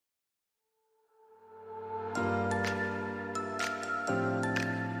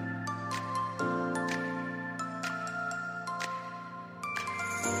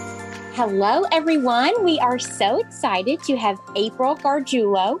Hello, everyone. We are so excited to have April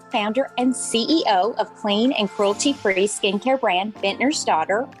Gargiulo, founder and CEO of clean and cruelty-free skincare brand Vintner's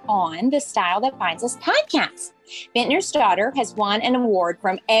Daughter, on the Style That Finds Us podcast. Vintner's Daughter has won an award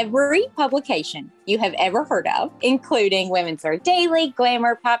from every publication you have ever heard of, including Women's Wear Daily,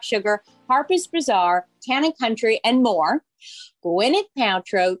 Glamour, Pop Sugar, Harper's Bazaar, Town and Country, and more. Gwyneth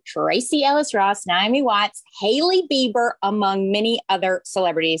Paltrow, Tracy Ellis Ross, Naomi Watts, Hailey Bieber, among many other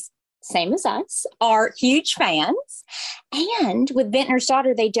celebrities, same as us, are huge fans. And with Vintner's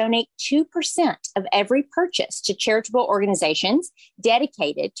Daughter, they donate 2% of every purchase to charitable organizations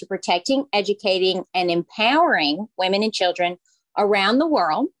dedicated to protecting, educating, and empowering women and children around the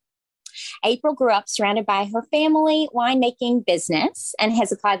world. April grew up surrounded by her family winemaking business and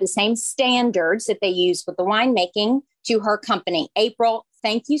has applied the same standards that they use with the winemaking to her company. April,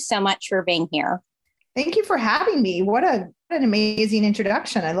 thank you so much for being here. Thank you for having me. What an amazing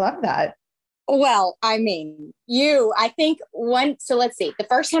introduction. I love that. Well, I mean, so let's see. The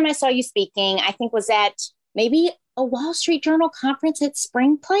first time I saw you speaking, I think was at maybe a Wall Street Journal conference at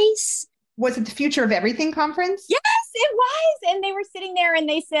Spring Place. Was it the Future of Everything conference? Yes, it was. And they were sitting there and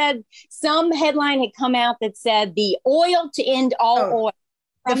they said some headline had come out that said the oil to end all oil.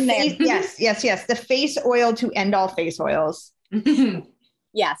 Yes. The face oil to end all face oils.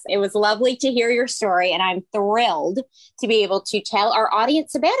 Yes, it was lovely to hear your story, and I'm thrilled to be able to tell our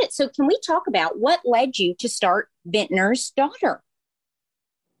audience about it. So can we talk about what led you to start Vintner's Daughter?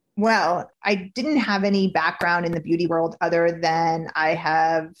 Well, I didn't have any background in the beauty world other than I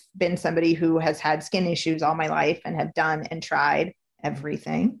have been somebody who has had skin issues all my life and have done and tried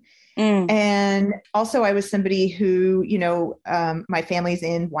everything. And also I was somebody who, my family's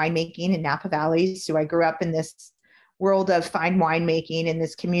in winemaking in Napa Valley. So I grew up in this world of fine winemaking in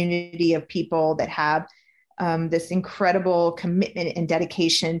this community of people that have this incredible commitment and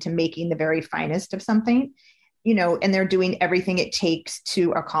dedication to making the very finest of something, and they're doing everything it takes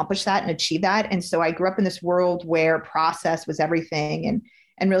to accomplish that and achieve that. And so I grew up in this world where process was everything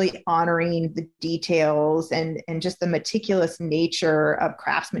and really honoring the details and just the meticulous nature of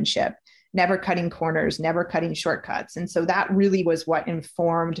craftsmanship, never cutting corners, never cutting shortcuts. And so that really was what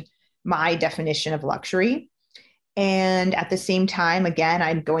informed my definition of luxury. And at the same time, again,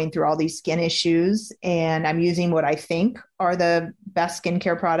 I'm going through all these skin issues and I'm using what I think are the best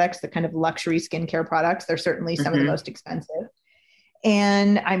skincare products, the kind of luxury skincare products. They're certainly some of the most expensive.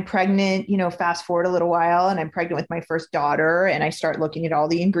 And I'm pregnant, fast forward a little while, and I'm pregnant with my first daughter. And I start looking at all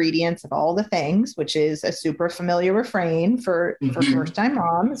the ingredients of all the things, which is a super familiar refrain for first-time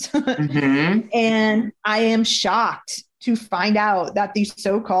moms. And I am shocked to find out that these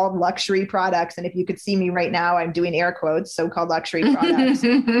so-called luxury products, and if you could see me right now, I'm doing air quotes, so-called luxury products,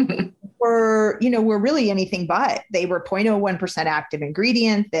 were really anything but. They were 0.01% active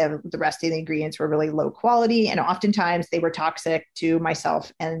ingredient. The rest of the ingredients were really low quality. And oftentimes they were toxic to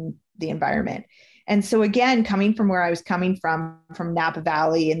myself and the environment. And so again, coming from where I was coming from Napa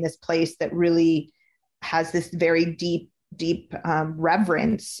Valley, in this place that really has this very deep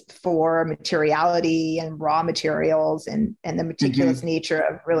reverence for materiality and raw materials and the meticulous nature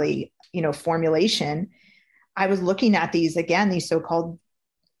of really, formulation. I was looking at these so-called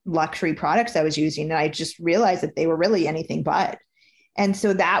luxury products I was using, and I just realized that they were really anything but. And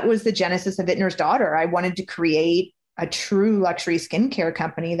so that was the genesis of Vintner's Daughter. I wanted to create a true luxury skincare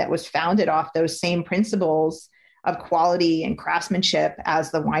company that was founded off those same principles of quality and craftsmanship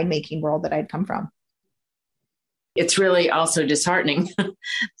as the winemaking world that I'd come from. It's really also disheartening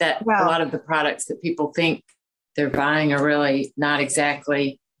that a lot of the products that people think they're buying are really not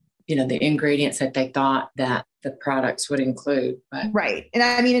exactly, the ingredients that they thought that the products would include. But. Right. And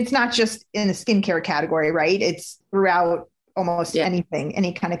I mean, it's not just in the skincare category, right? It's throughout almost anything,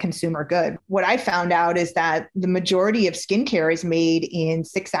 any kind of consumer good. What I found out is that the majority of skincare is made in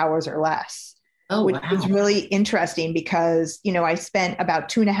 6 hours or less. Which was really interesting because, I spent about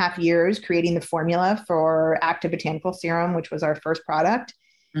 2.5 years creating the formula for Active Botanical Serum, which was our first product.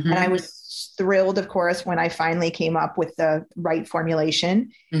 And I was thrilled, of course, when I finally came up with the right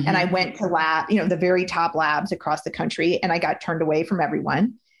formulation. And I went to the very top labs across the country, and I got turned away from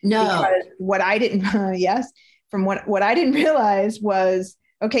everyone. No. Because what I didn't, what I didn't realize was,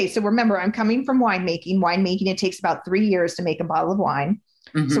 okay, so remember, I'm coming from winemaking. Winemaking, it takes about 3 years to make a bottle of wine.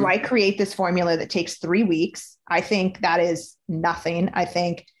 So I create this formula that takes 3 weeks. I think that is nothing. I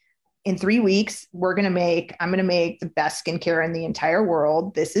think in 3 weeks, I'm going to make the best skincare in the entire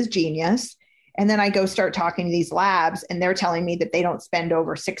world. This is genius. And then I go start talking to these labs, and they're telling me that they don't spend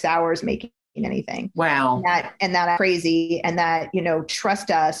over 6 hours making anything. Wow. And that crazy. And that,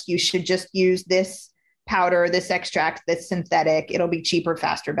 trust us, you should just use this powder, this extract, this synthetic. It'll be cheaper,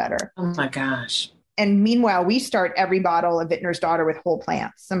 faster, better. Oh my gosh. And meanwhile, we start every bottle of Vintner's Daughter with whole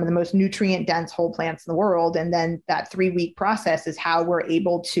plants, some of the most nutrient dense whole plants in the world. And then that 3-week process is how we're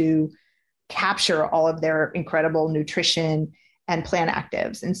able to capture all of their incredible nutrition and plant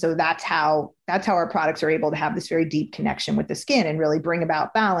actives. And so that's how our products are able to have this very deep connection with the skin and really bring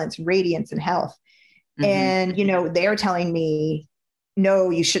about balance, radiance, and health. And, they're telling me, no,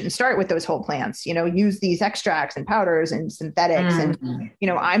 you shouldn't start with those whole plants, use these extracts and powders and synthetics. And,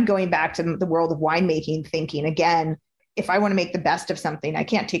 I'm going back to the world of winemaking, thinking again, if I want to make the best of something, I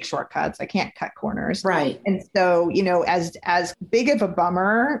can't take shortcuts. I can't cut corners. Right. And so, as big of a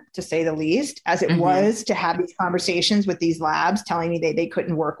bummer, to say the least, as it was to have these conversations with these labs telling me they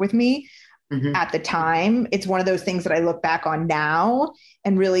couldn't work with me at the time, it's one of those things that I look back on now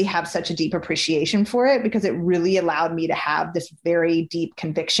and really have such a deep appreciation for it, because it really allowed me to have this very deep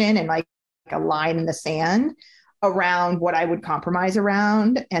conviction and like a line in the sand around what I would compromise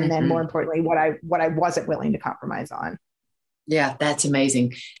around. And then more importantly, what I wasn't willing to compromise on. Yeah, that's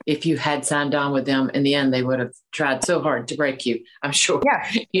amazing. If you had signed on with them in the end, they would have tried so hard to break you, I'm sure, of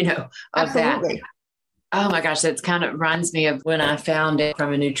absolutely. that. Oh my gosh, that kind of reminds me of when I found it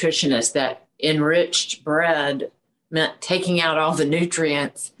from a nutritionist that enriched bread meant taking out all the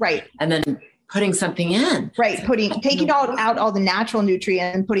nutrients. Right. And then putting something in. Right. Taking out all the natural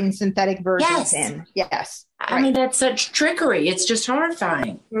nutrients and putting synthetic versions in. Yes. I mean, that's such trickery. It's just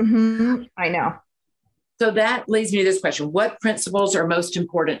horrifying. I know. So that leads me to this question. What principles are most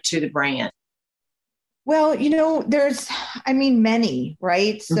important to the brand? Well, there's, many,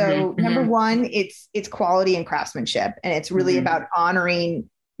 right? So number one, it's quality and craftsmanship. And it's really about honoring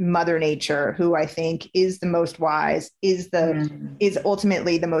Mother Nature, who I think is the most wise, is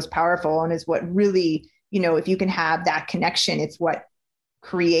ultimately the most powerful, and is what really, if you can have that connection, it's what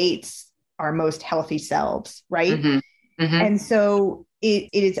creates our most healthy selves, right? And so it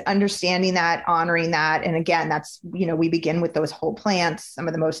is understanding that, honoring that. And again, that's, we begin with those whole plants, some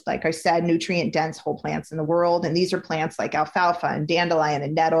of the most, like I said, nutrient dense whole plants in the world. And these are plants like alfalfa and dandelion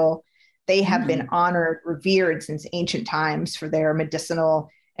and nettle. They have been honored, revered since ancient times for their medicinal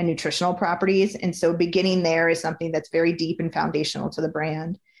and nutritional properties. And so beginning there is something that's very deep and foundational to the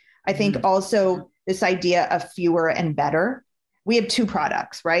brand. I think also this idea of fewer and better. We have 2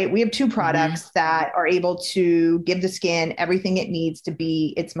 products, right? We have 2 products that are able to give the skin everything it needs to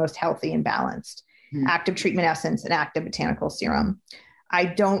be its most healthy and balanced. Active treatment essence and active botanical serum. I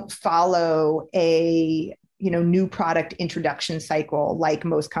don't follow a, new product introduction cycle like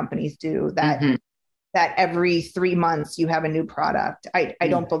most companies do, that every 3 months you have a new product. I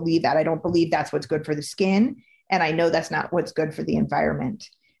don't believe that. I don't believe that's what's good for the skin. And I know that's not what's good for the environment.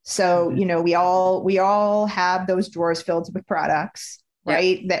 So, we all have those drawers filled with products,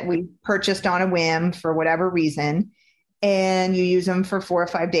 right? That we purchased on a whim for whatever reason. And you use them for 4 or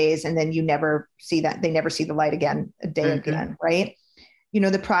 5 days, and then you never see that. They never see the light again, a day again, right?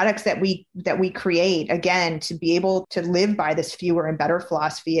 The products that we create, again, to be able to live by this fewer and better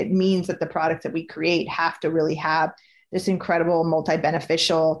philosophy, it means that the products that we create have to really have this incredible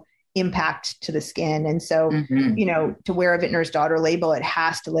multi-beneficial impact to the skin. And so, to wear a Vintner's Daughter label, it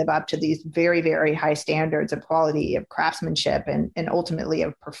has to live up to these very, very high standards of quality, of craftsmanship, and ultimately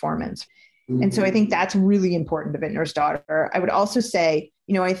of performance. And so I think that's really important to Vintner's Daughter. I would also say,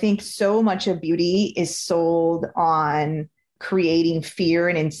 I think so much of beauty is sold on creating fear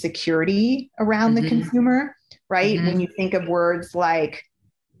and insecurity around the consumer, right? When you think of words like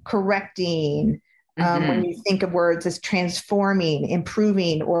correcting, when you think of words as transforming,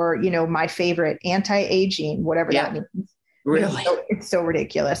 improving, or, my favorite, anti-aging, whatever that means. Really? It's so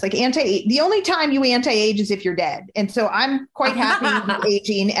ridiculous. Like the only time you anti-age is if you're dead. And so I'm quite happy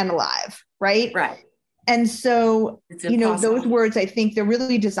aging and alive, right? Right. And so, those words, I think they're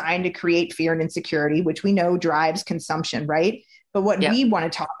really designed to create fear and insecurity, which we know drives consumption, right? But what we want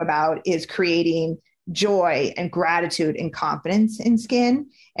to talk about is creating joy and gratitude and confidence in skin.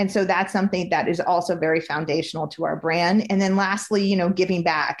 And so that's something that is also very foundational to our brand. And then lastly, giving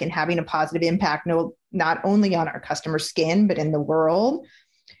back and having a positive impact, not only on our customer skin, but in the world.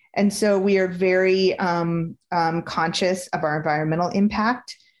 And so we are very conscious of our environmental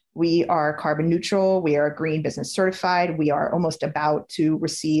impact. We are carbon neutral. We are green business certified. We are almost about to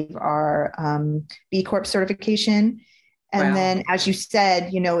receive our B Corp certification. And then, as you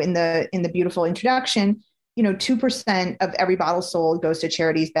said, in the beautiful introduction, 2% of every bottle sold goes to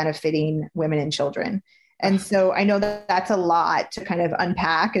charities benefiting women and children. And so I know that that's a lot to kind of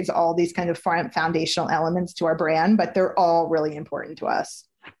unpack as all these kind of foundational elements to our brand, but they're all really important to us.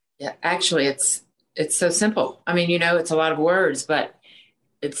 Yeah, actually, it's so simple. I mean, it's a lot of words, but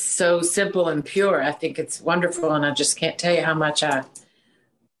it's so simple and pure. I think it's wonderful. And I just can't tell you how much I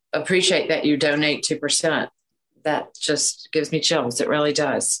appreciate that you donate 2%. That just gives me chills. It really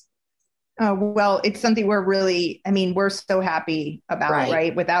does. Well, it's something we're so happy about,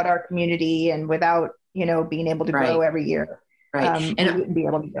 right? Without our community and without, being able to grow every year, and we wouldn't be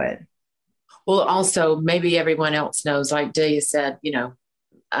able to do it. Well, also, maybe everyone else knows, like Delia said,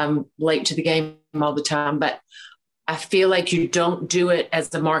 I'm late to the game all the time, but I feel like you don't do it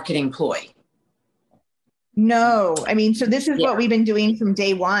as a marketing ploy. No, so this is what we've been doing from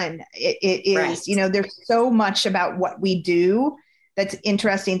day one. It is, there's so much about what we do that's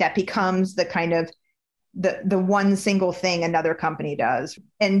interesting that becomes the kind of the one single thing another company does.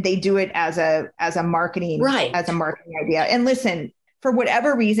 And they do it as a marketing, as a marketing idea. And listen, for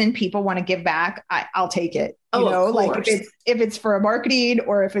whatever reason, people want to give back. I'll take it. Like if it's for a marketing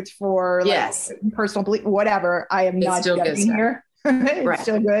or if it's for personal belief, whatever, I am not judging here. It's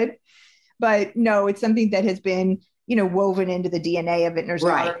still good. But no, it's something that has been, woven into the DNA of Vintner's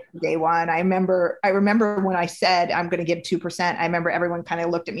Daughter from day one. I remember when I said, I'm going to give 2%, I remember everyone kind of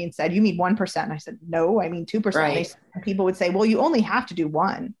looked at me and said, you mean 1%? And I said, no, I mean 2%. And people would say, well, you only have to do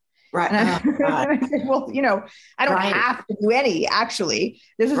one. Right. And I said, well, I don't have to do any, actually.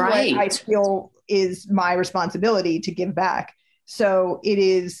 This is what I feel is my responsibility to give back. So it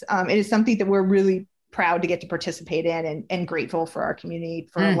is something that we're really proud to get to participate in and grateful for our community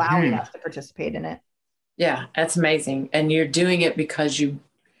for allowing us to participate in it. Yeah, that's amazing. And you're doing it because you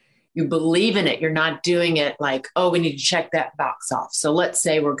believe in it. You're not doing it like, oh, we need to check that box off. So let's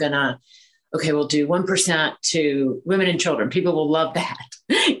say we'll do 1% to women and children. People will love that.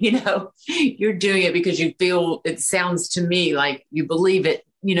 You're doing it because you feel, it sounds to me like you believe it,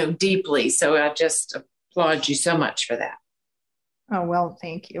 deeply. So I just applaud you so much for that. Oh, well,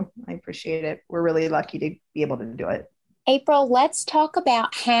 thank you. I appreciate it. We're really lucky to be able to do it. April, let's talk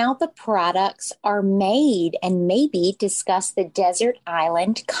about how the products are made and maybe discuss the desert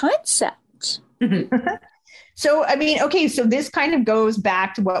island concept. So this kind of goes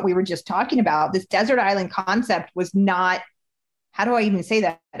back to what we were just talking about. This desert island concept was not, how do I even say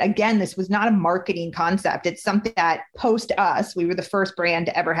that? Again, this was not a marketing concept. It's something that post us, we were the first brand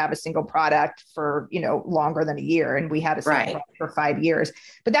to ever have a single product for, longer than a year. And we had a single product for 5 years,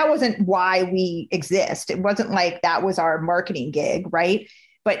 but that wasn't why we exist. It wasn't like that was our marketing gig. Right.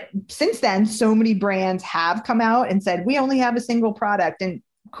 But since then, so many brands have come out and said, we only have a single product. And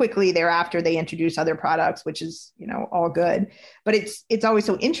quickly thereafter, they introduce other products, which is, all good. But it's always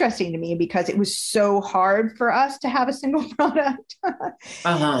so interesting to me because it was so hard for us to have a single product.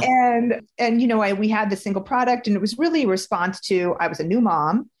 And we had the single product, and it was really a response to, I was a new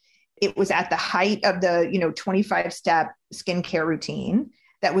mom. It was at the height of the, 25-step skincare routine.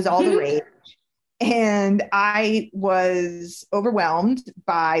 That was all the rage. And I was overwhelmed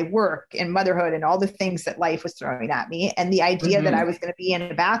by work and motherhood and all the things that life was throwing at me. And the idea that I was going to be in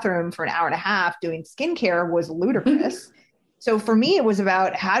a bathroom for an hour and a half doing skincare was ludicrous. So for me, it was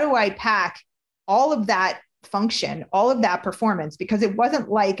about, how do I pack all of that function, all of that performance? Because it wasn't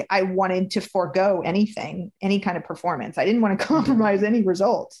like I wanted to forego anything, any kind of performance. I didn't want to compromise any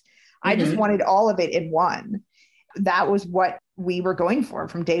results. I just wanted all of it in one. That was what we were going for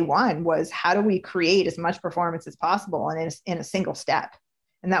from day one, was how do we create as much performance as possible and in a single step.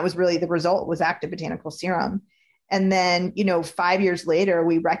 And that was really the result, was active botanical serum. And then, 5 years later,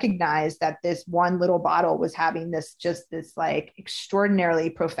 we recognized that this one little bottle was having this like extraordinarily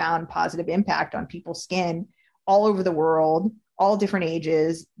profound positive impact on people's skin all over the world, all different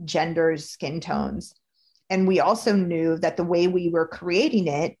ages, genders, skin tones. And we also knew that the way we were creating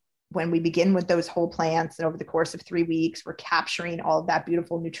it, when we begin with those whole plants and over the course of 3 weeks, we're capturing all of that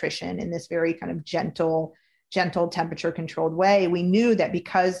beautiful nutrition in this very kind of gentle temperature controlled way. We knew that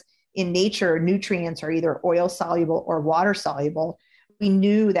because in nature, nutrients are either oil soluble or water soluble, we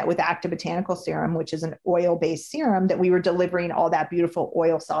knew that with active botanical serum, which is an oil-based serum, that we were delivering all that beautiful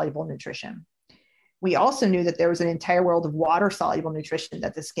oil soluble nutrition. We also knew that there was an entire world of water soluble nutrition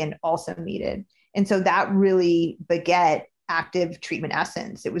that the skin also needed. And so that really beget Active Treatment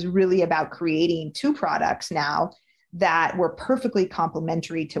Essence. It was really about creating 2 products now that were perfectly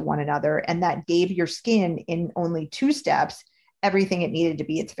complementary to one another, and that gave your skin in only 2 steps everything it needed to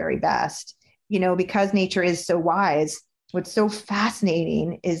be its very best. Because nature is so wise, what's so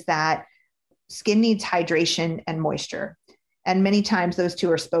fascinating is that skin needs hydration and moisture. And many times those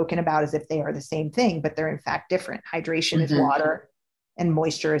 2 are spoken about as if they are the same thing, but they're in fact different. Hydration is water and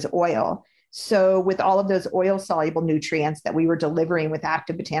moisture is oil. So with all of those oil soluble nutrients that we were delivering with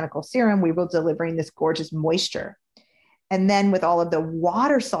active botanical serum, we were delivering this gorgeous moisture. And then with all of the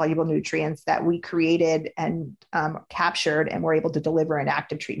water soluble nutrients that we created and captured and were able to deliver in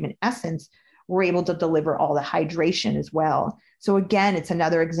active treatment essence, we're able to deliver all the hydration as well. So again, it's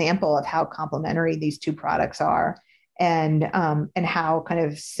another example of how complementary these two products are, and how kind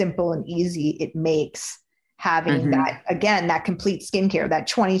of simple and easy it makes having that, again, that complete skincare, that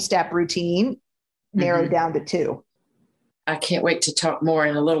 20-step routine narrowed down to 2. I can't wait to talk more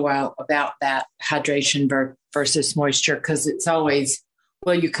in a little while about that hydration versus moisture, because it's always,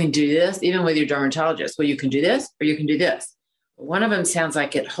 well, you can do this, even with your dermatologist. Well, you can do this or you can do this. One of them sounds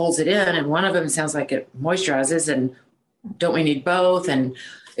like it holds it in, and one of them sounds like it moisturizes, and don't we need both? And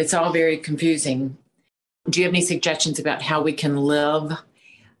it's all very confusing. Do you have any suggestions about how we can live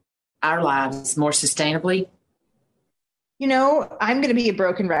our lives more sustainably? I'm going to be a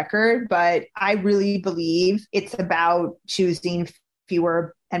broken record, but I really believe it's about choosing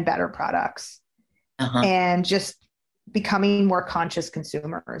fewer and better products and just becoming more conscious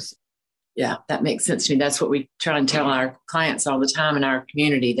consumers. Yeah, that makes sense to me. That's what we try and tell our clients all the time in our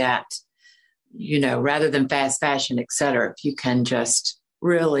community, that, rather than fast fashion, et cetera, if you can just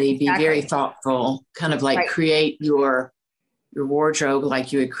really be very thoughtful, kind of like create your wardrobe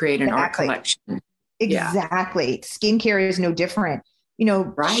like you would create an art collection. Exactly. Yeah. Skincare is no different.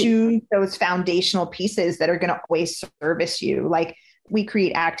 Choose those foundational pieces that are going to always service you. Like we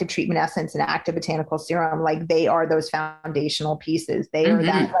create active treatment essence and active botanical serum. Like they are those foundational pieces. They are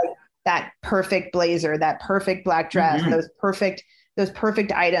that perfect blazer, that perfect black dress, those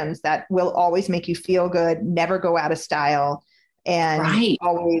perfect items that will always make you feel good, never go out of style. And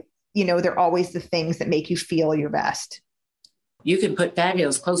always, they're always the things that make you feel your best. You can put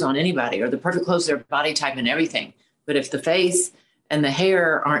fabulous clothes on anybody, or the perfect clothes, their body type and everything. But if the face and the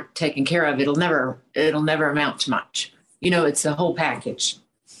hair aren't taken care of, it'll never amount to much. It's the whole package.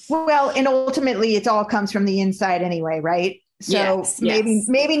 Well, and ultimately it all comes from the inside anyway, right? So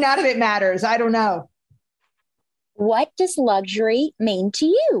maybe none of it matters. I don't know. What does luxury mean to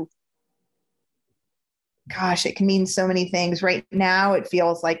you? Gosh, it can mean so many things. Right now, it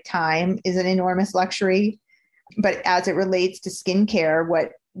feels like time is an enormous luxury. But as it relates to skincare,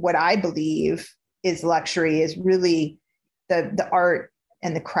 what I believe is luxury is really the art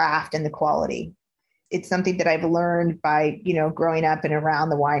and the craft and the quality. It's something that I've learned by, growing up and around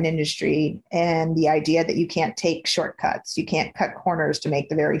the wine industry, and the idea that you can't take shortcuts. You can't cut corners to make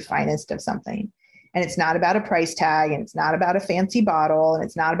the very finest of something. And it's not about a price tag, and it's not about a fancy bottle, and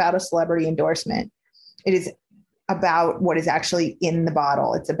it's not about a celebrity endorsement. It is about what is actually in the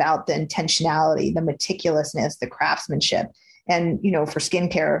bottle. It's about the intentionality, the meticulousness, the craftsmanship, and, for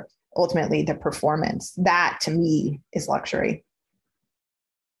skincare, ultimately the performance. That to me is luxury.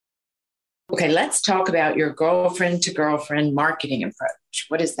 Okay, let's talk about your girlfriend to girlfriend marketing approach.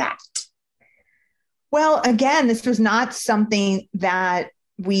 What is that? Well, again, this was not something that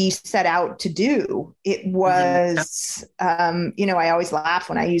we set out to do. It was, I always laugh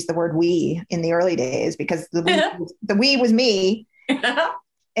when I use the word we in the early days, because the we was me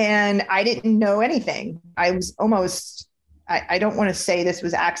and I didn't know anything. I was almost, I don't want to say this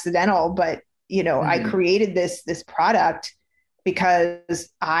was accidental, but, I created this product because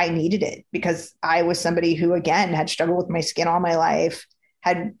I needed it, because I was somebody who, again, had struggled with my skin all my life,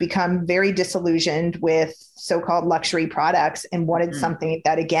 had become very disillusioned with so-called luxury products, and wanted something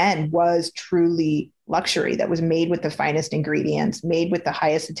that, again, was truly luxury, that was made with the finest ingredients, made with the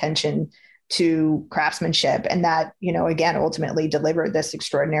highest attention to craftsmanship, and that, again, ultimately delivered this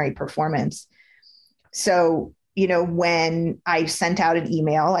extraordinary performance. So, when I sent out an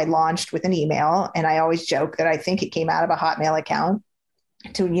email, I launched with an email, and I always joke that I think it came out of a Hotmail account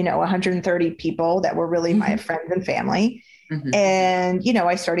to, 130 people that were really my friends and family. And,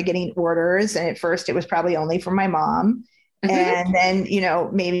 I started getting orders, and at first it was probably only from my mom. And then,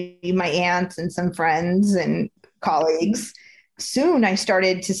 maybe my aunts and some friends and colleagues. Soon I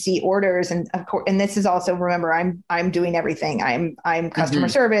started to see orders, and of course, and this is also, remember, I'm doing everything. I'm customer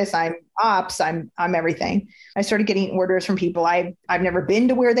service, I'm ops, I'm everything. I started getting orders from people I've never been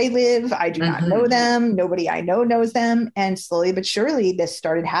to where they live. I do not know them. Nobody I know knows them. And slowly but surely this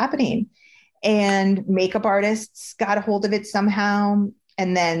started happening. And makeup artists got a hold of it somehow.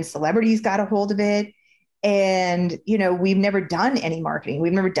 And then celebrities got a hold of it. And, we've never done any marketing.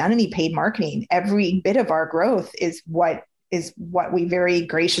 We've never done any paid marketing. Every bit of our growth is what we very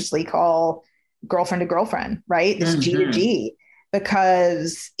graciously call girlfriend to girlfriend, right? This G to G,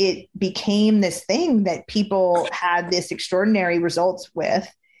 because it became this thing that people had this extraordinary results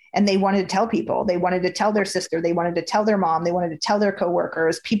with. And they wanted to tell people, they wanted to tell their sister, they wanted to tell their mom, they wanted to tell their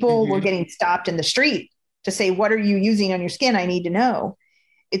coworkers. People were getting stopped in the street to say, what are you using on your skin? I need to know.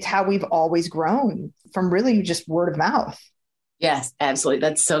 it's how we've always grown, from really just word of mouth. Yes, absolutely.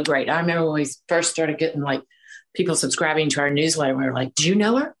 That's so great. I remember when we first started getting like people subscribing to our newsletter, we were like, do you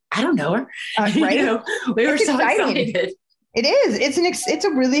know her? I don't know her. Right? We were so excited. It is. It's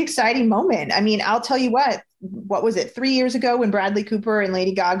a really exciting moment. I mean, I'll tell you what was it 3 years ago when Bradley Cooper and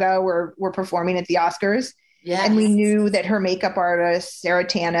Lady Gaga were performing at the Oscars? Yes. And we knew that her makeup artist, Sarah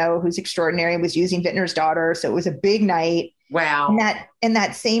Tano, who's extraordinary, was using Vintner's daughter. So it was a big night. Wow. And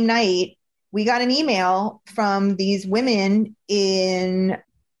that same night, we got an email from these women in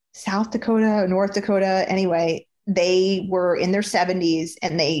South Dakota, North Dakota. Anyway, they were in their 70s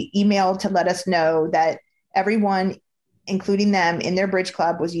and they emailed to let us know that everyone, including them in their bridge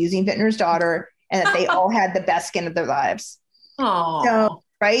club, was using Vintner's daughter and that they all had the best skin of their lives. Oh, so,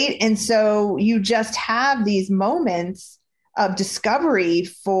 right. And so you just have these moments of discovery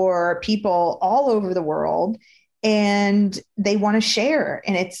for people all over the world, and they want to share.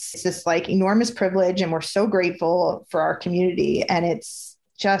 And it's this like enormous privilege. And we're so grateful for our community. And it's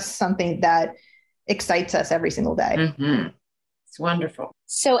just something that excites us every single day. Mm-hmm. It's wonderful.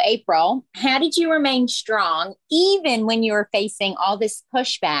 So April, how did you remain strong even when you were facing all this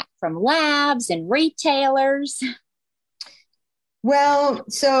pushback from labs and retailers? Well,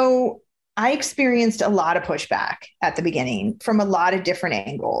 so I experienced a lot of pushback at the beginning from a lot of different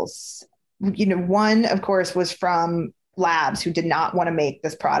angles. One, of course, was from labs who did not want to make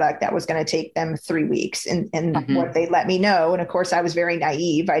this product that was going to take them 3 weeks. And mm-hmm. what they let me know, and of course, I was very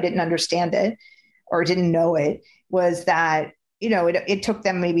naive. I didn't understand it or didn't know it, was that, it took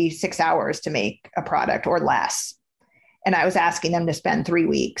them maybe 6 hours to make a product or less. And I was asking them to spend 3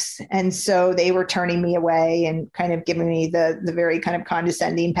 weeks. And so they were turning me away and kind of giving me the very kind of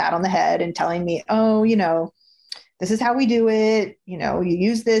condescending pat on the head and telling me, oh, this is how we do it. You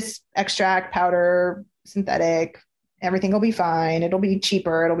use this extract, powder, synthetic, everything will be fine. It'll be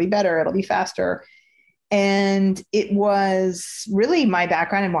cheaper. It'll be better. It'll be faster. And it was really my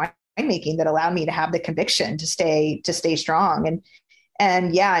background in winemaking that allowed me to have the conviction to stay strong.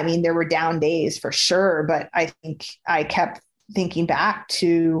 And yeah, I mean, there were down days for sure, but I think I kept thinking back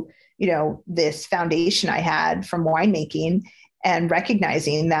to, this foundation I had from winemaking and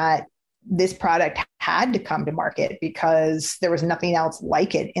recognizing that this product had to come to market because there was nothing else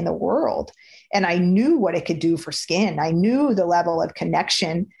like it in the world. And I knew what it could do for skin. I knew the level of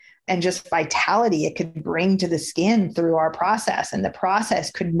connection and just vitality it could bring to the skin through our process. And the process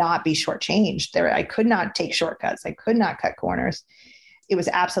could not be shortchanged. I could not take shortcuts. I could not cut corners. It was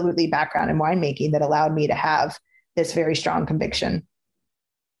absolutely background in winemaking that allowed me to have this very strong conviction.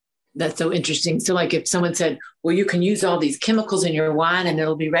 That's so interesting. So like if someone said, well, you can use all these chemicals in your wine and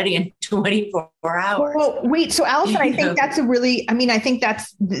it'll be ready in 24 hours. Well, wait. So Allison, I think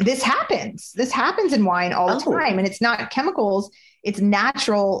this happens. This happens in wine all the time. And it's not chemicals. It's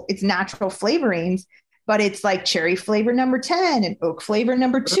natural flavorings, but it's like cherry flavor number 10 and oak flavor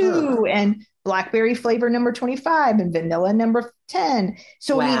number 2 and blackberry flavor number 25 and vanilla number 10.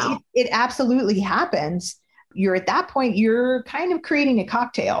 So wow. I mean, it absolutely happens. You're at that point, you're kind of creating a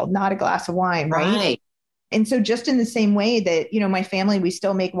cocktail, not a glass of wine, right? And so just in the same way that, my family, we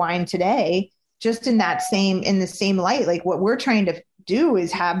still make wine today, just in the same light, like what we're trying to do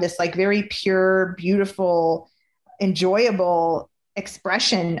is have this like very pure, beautiful, enjoyable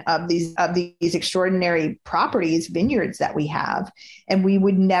expression of these extraordinary properties, vineyards that we have. And we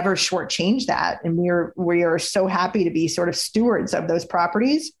would never shortchange that. And we are so happy to be sort of stewards of those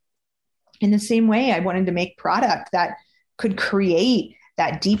properties. In the same way, I wanted to make product that could create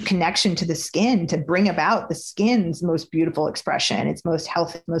that deep connection to the skin to bring about the skin's most beautiful expression, its most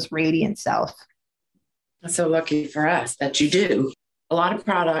healthy, most radiant self. That's so lucky for us that you do. A lot of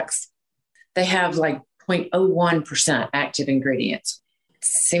products, they have like 0.01% active ingredients. It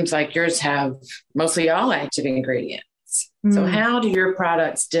seems like yours have mostly all active ingredients. So how do your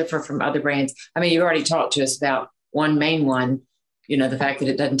products differ from other brands? I mean, you already talked to us about one main one, the fact that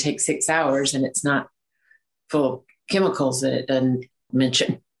it doesn't take 6 hours and it's not full of chemicals that it doesn't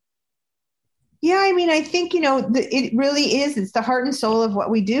mention. Yeah, I mean, I think, it really is. It's the heart and soul of what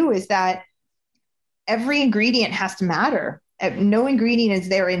we do is that every ingredient has to matter. No ingredient is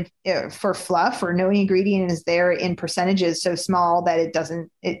there for fluff, or no ingredient is there in percentages so small that it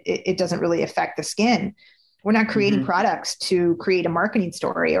doesn't really affect the skin. We're not creating products to create a marketing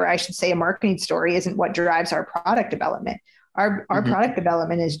story, or I should say a marketing story isn't what drives our product development. Our product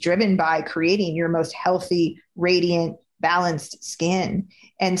development is driven by creating your most healthy, radiant, balanced skin.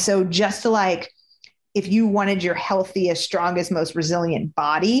 And so just like if you wanted your healthiest, strongest, most resilient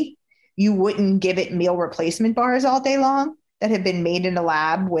body, you wouldn't give it meal replacement bars all day long that have been made in a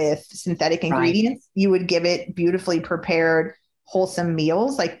lab with synthetic ingredients. Right. You would give it beautifully prepared, wholesome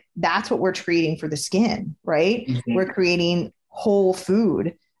meals, like that's what we're creating for the skin, right? Mm-hmm. We're creating whole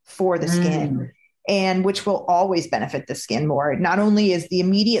food for the skin, and which will always benefit the skin more. Not only is the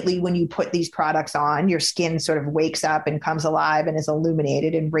immediately when you put these products on, your skin sort of wakes up and comes alive and is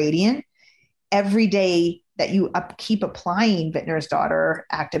illuminated and radiant. Every day that you keep applying Vintner's Daughter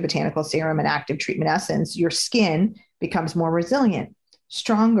Active Botanical Serum and Active Treatment Essence, your skin becomes more resilient,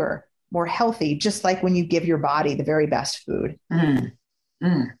 stronger, more healthy, just like when you give your body the very best food.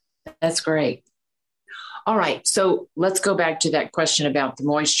 That's great. All right. So let's go back to that question about the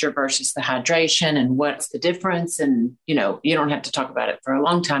moisture versus the hydration and what's the difference. And, you don't have to talk about it for a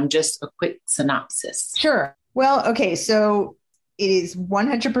long time, just a quick synopsis. Sure. Well, okay. So it is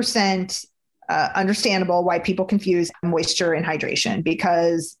 100% understandable why people confuse moisture and hydration,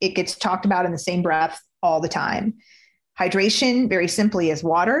 because it gets talked about in the same breath all the time. Hydration, very simply, is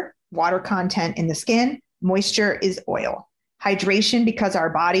water content in the skin. Moisture is oil. Hydration, because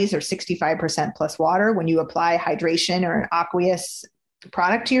our bodies are 65% plus water, when you apply hydration or an aqueous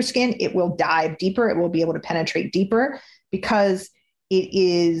product to your skin, it will dive deeper. It will be able to penetrate deeper because it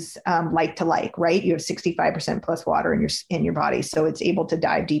is like to like, right? You have 65% plus water in your body. So it's able to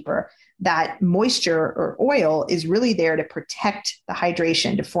dive deeper. That moisture or oil is really there to protect the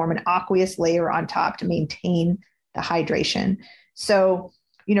hydration, to form an aqueous layer on top to maintain the hydration. So,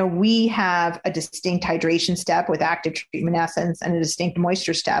 we have a distinct hydration step with Active Treatment Essence and a distinct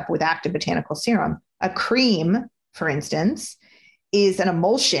moisture step with Active Botanical Serum. A cream, for instance, is an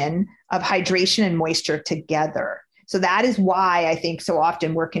emulsion of hydration and moisture together. So that is why I think so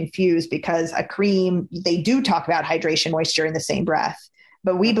often we're confused, because a cream, they do talk about hydration, moisture in the same breath.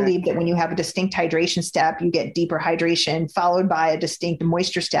 But we believe that when you have a distinct hydration step, you get deeper hydration, followed by a distinct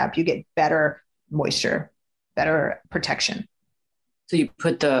moisture step, you get better moisture, better protection. So you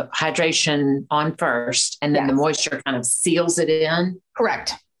put the hydration on first, and then the moisture kind of seals it in?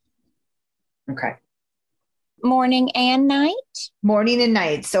 Correct. Okay. Morning and night? Morning and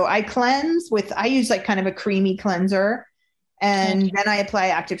night. So I use like kind of a creamy cleanser, and then I apply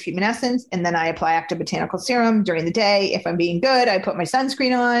Active Treatment Essence, and then I apply Active Botanical Serum during the day. If I'm being good, I put my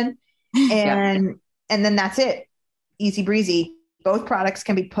sunscreen on, and then that's it. Easy breezy. Both products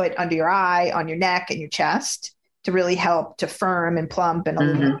can be put under your eye, on your neck, and your chest to really help to firm and plump and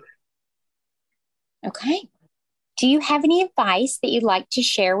illuminate. Okay. Do you have any advice that you'd like to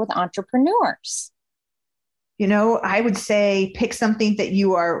share with entrepreneurs? I would say pick something that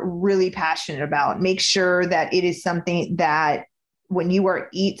you are really passionate about. Make sure that it is something that when you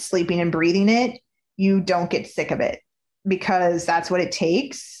are sleeping and breathing it, you don't get sick of it, because that's what it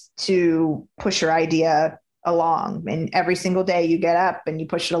takes to push your idea along. And every single day you get up and you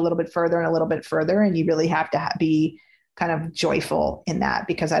push it a little bit further and a little bit further. And you really have to be kind of joyful in that,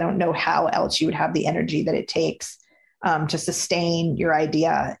 because I don't know how else you would have the energy that it takes to sustain your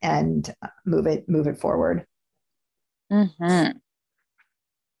idea and move it forward. Mm-hmm.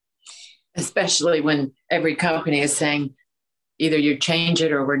 Especially when every company is saying either you change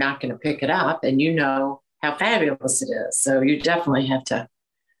it or we're not going to pick it up, and how fabulous it is. So you definitely have to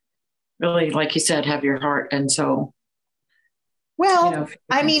really, like you said, have your heart and soul. Well,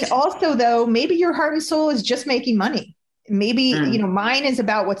 also though, maybe your heart and soul is just making money. Maybe, mine is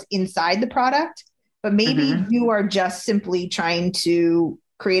about what's inside the product, but maybe you are just simply trying to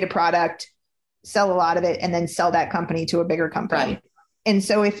create a product, sell a lot of it, and then sell that company to a bigger company. Right. And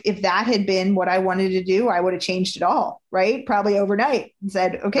so if that had been what I wanted to do, I would have changed it all, right? Probably overnight, and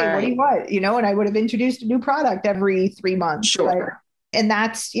said, okay, what do you want? And I would have introduced a new product every 3 months. Sure. Right? And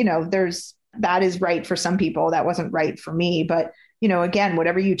that's, that is right for some people. That wasn't right for me. But, again,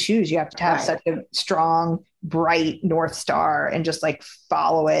 whatever you choose, you have to have such a strong, bright North Star and just like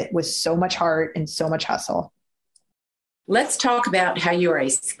follow it with so much heart and so much hustle. Let's talk about how you are a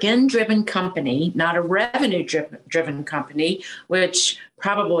skin-driven company, not a revenue-driven company, which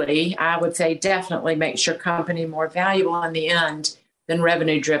probably, I would say, definitely makes your company more valuable in the end than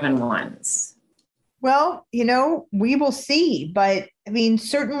revenue-driven ones. Well, we will see. But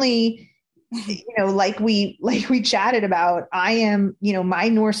certainly, like we chatted about, I am, my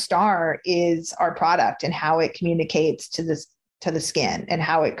North Star is our product and how it communicates to the skin and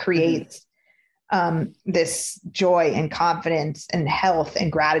how it creates this joy and confidence and health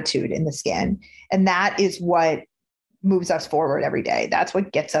and gratitude in the skin. And that is what moves us forward every day. That's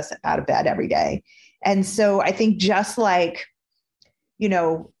what gets us out of bed every day. And so I think just like,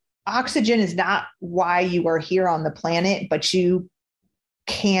 oxygen is not why you are here on the planet, but you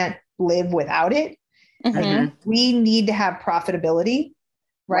can't live without it. Like, we need to have profitability,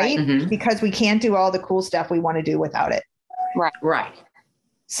 right? Because we can't do all the cool stuff we want to do without it. Right.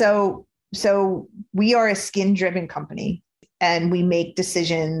 So we are a skin-driven company. and we make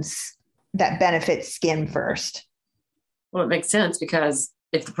decisions that benefit skin first. Well, it makes sense because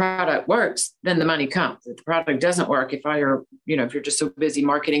if the product works, then the money comes. If the product doesn't work, if you're just so busy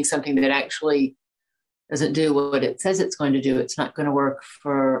marketing something that actually doesn't do what it says it's going to do, it's not going to work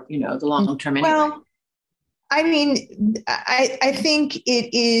for, the long term anyway. Well, I mean, I think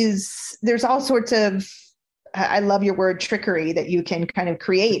it is, there's all sorts of, I love your word trickery that you can kind of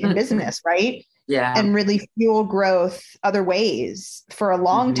create in business, right? Yeah. And really fuel growth other ways for a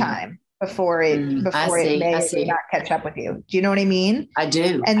long time before it may not catch up with you. Do you know what I mean? I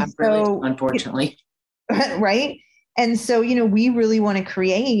do. And so, unfortunately. Right. And so, we really want to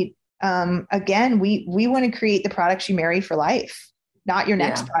create, again, we want to create the products you marry for life, not your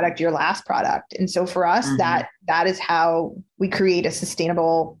next product, your last product. And so for us, that is how we create a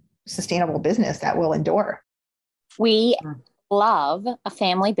sustainable business that will endure. We love a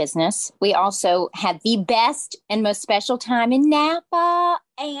family business. We also had the best and most special time in Napa.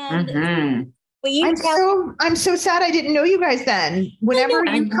 And I'm so sad I didn't know you guys then. Whenever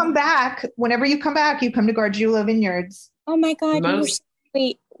you come back, you come to Gargiulo Vineyards. Oh my God, you were so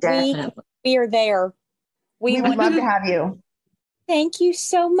sweet. We are there. We would love to have you. Thank you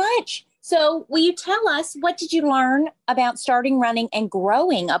so much. So will you tell us, what did you learn about starting, running, and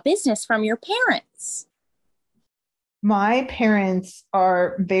growing a business from your parents? My parents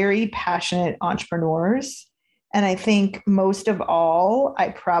are very passionate entrepreneurs. And I think most of all,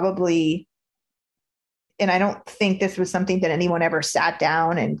 I don't think this was something that anyone ever sat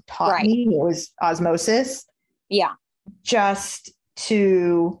down and taught me. It was osmosis. Yeah. Just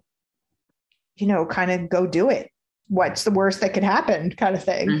to, kind of go do it. What's the worst that could happen kind of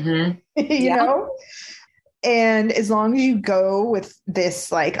thing, you know? And as long as you go with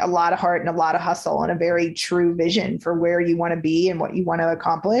this, like a lot of heart and a lot of hustle and a very true vision for where you want to be and what you want to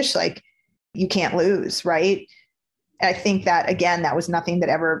accomplish, like you can't lose. Right. I think that, again, that was nothing that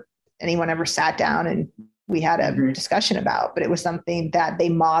anyone ever sat down and we had a discussion about, but it was something that they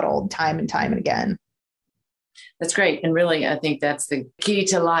modeled time and time and again. That's great. And really, I think that's the key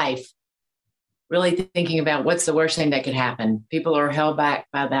to life. Really thinking about what's the worst thing that could happen. People are held back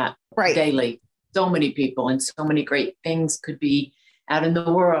by that daily. So many people and so many great things could be out in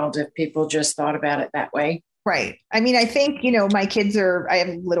the world if people just thought about it that way. Right. I mean, I think, my kids I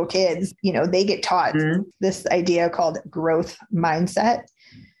have little kids, they get taught this idea called growth mindset.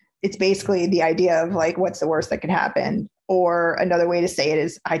 It's basically the idea of like, what's the worst that could happen? Or another way to say it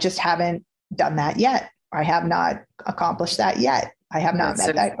is, I just haven't done that yet. I have not accomplished that yet. I have not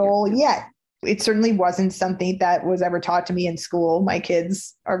met that goal yet. It certainly wasn't something that was ever taught to me in school. My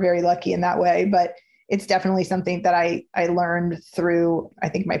kids are very lucky in that way, but it's definitely something that I learned through, I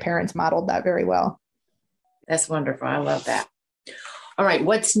think my parents modeled that very well. That's wonderful. I love that. All right.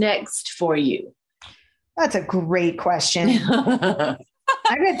 What's next for you? That's a great question. I've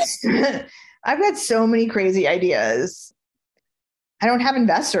got so many crazy ideas. I don't have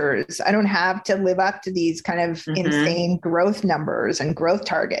investors. I don't have to live up to these kind of insane growth numbers and growth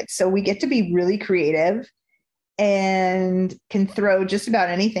targets. So we get to be really creative and can throw just about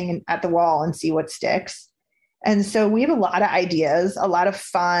anything at the wall and see what sticks. And so we have a lot of ideas, a lot of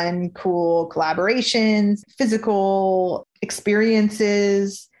fun, cool collaborations, physical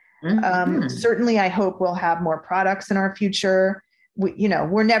experiences. Certainly, I hope we'll have more products in our future.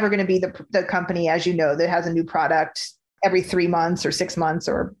 We're never going to be the company, as you know, that has a new product every 3 months or 6 months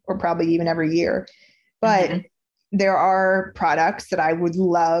or probably even every year. But there are products that I would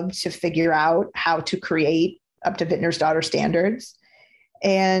love to figure out how to create up to Vintner's Daughter standards.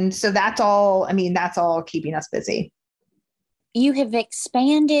 And so that's all keeping us busy. You have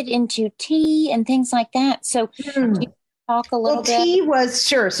expanded into tea and things like that. So can you talk a little bit? Tea was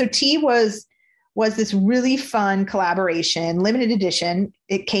So tea was this really fun collaboration, limited edition.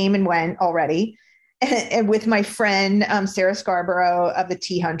 It came and went already. And with my friend, Sarah Scarborough of the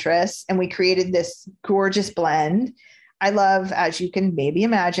Tea Huntress. And we created this gorgeous blend. I love, as you can maybe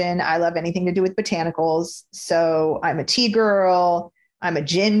imagine, I love anything to do with botanicals. So I'm a tea girl. I'm a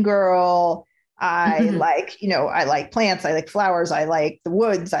gin girl. I like plants. I like flowers. I like the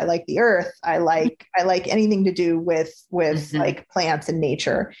woods. I like the earth. I like anything to do with like plants and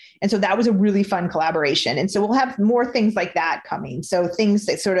nature. And so that was a really fun collaboration. And so we'll have more things like that coming. So things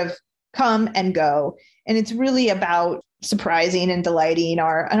that sort of come and go. And it's really about surprising and delighting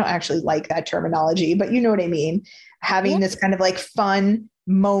I don't actually like that terminology, but you know what I mean? Having this kind of like fun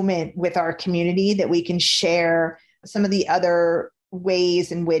moment with our community that we can share some of the other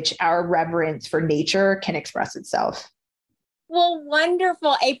ways in which our reverence for nature can express itself. Well,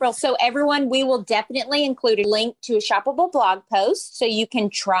 wonderful, April. So everyone, we will definitely include a link to a shoppable blog post so you can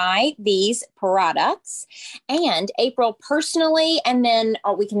try these products. And April, personally, and then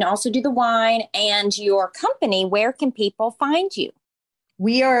we can also do the wine and your company. Where can people find you?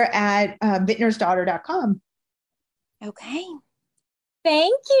 We are at vintnersdaughter.com. Okay.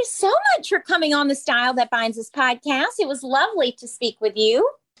 Thank you so much for coming on the Style That Binds Us podcast. It was lovely to speak with you.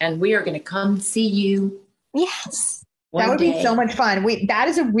 And we are going to come see you. Yes. That would be so much fun. That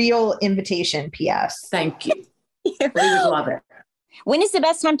is a real invitation, P.S. Thank you. We would love it. When is the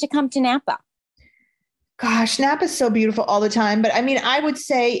best time to come to Napa? Gosh, Napa is so beautiful all the time. But I mean, I would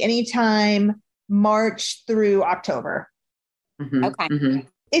say anytime March through October. Mm-hmm. Okay. Mm-hmm.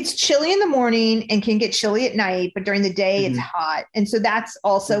 It's chilly in the morning and can get chilly at night, but during the day it's hot. And so that's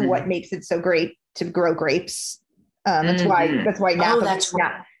also what makes it so great to grow grapes. That's why Napa. Oh, that's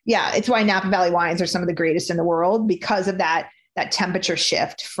right. Yeah, it's why Napa Valley wines are some of the greatest in the world because of that temperature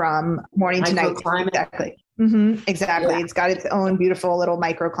shift from morning to night. Exactly. Exactly. Yeah. It's got its own beautiful little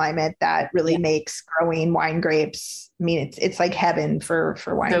microclimate that really makes growing wine grapes. I mean, it's like heaven for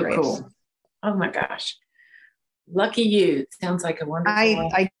wine grapes. So cool. Oh my gosh. Lucky you. Sounds like a wonderful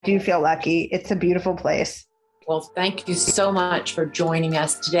I do feel lucky. It's a beautiful place. Well, thank you so much for joining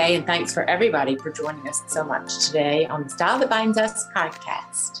us today. And thanks for everybody for joining us so much today on the Style That Binds Us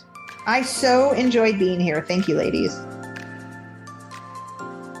podcast. I so enjoyed being here. Thank you, ladies.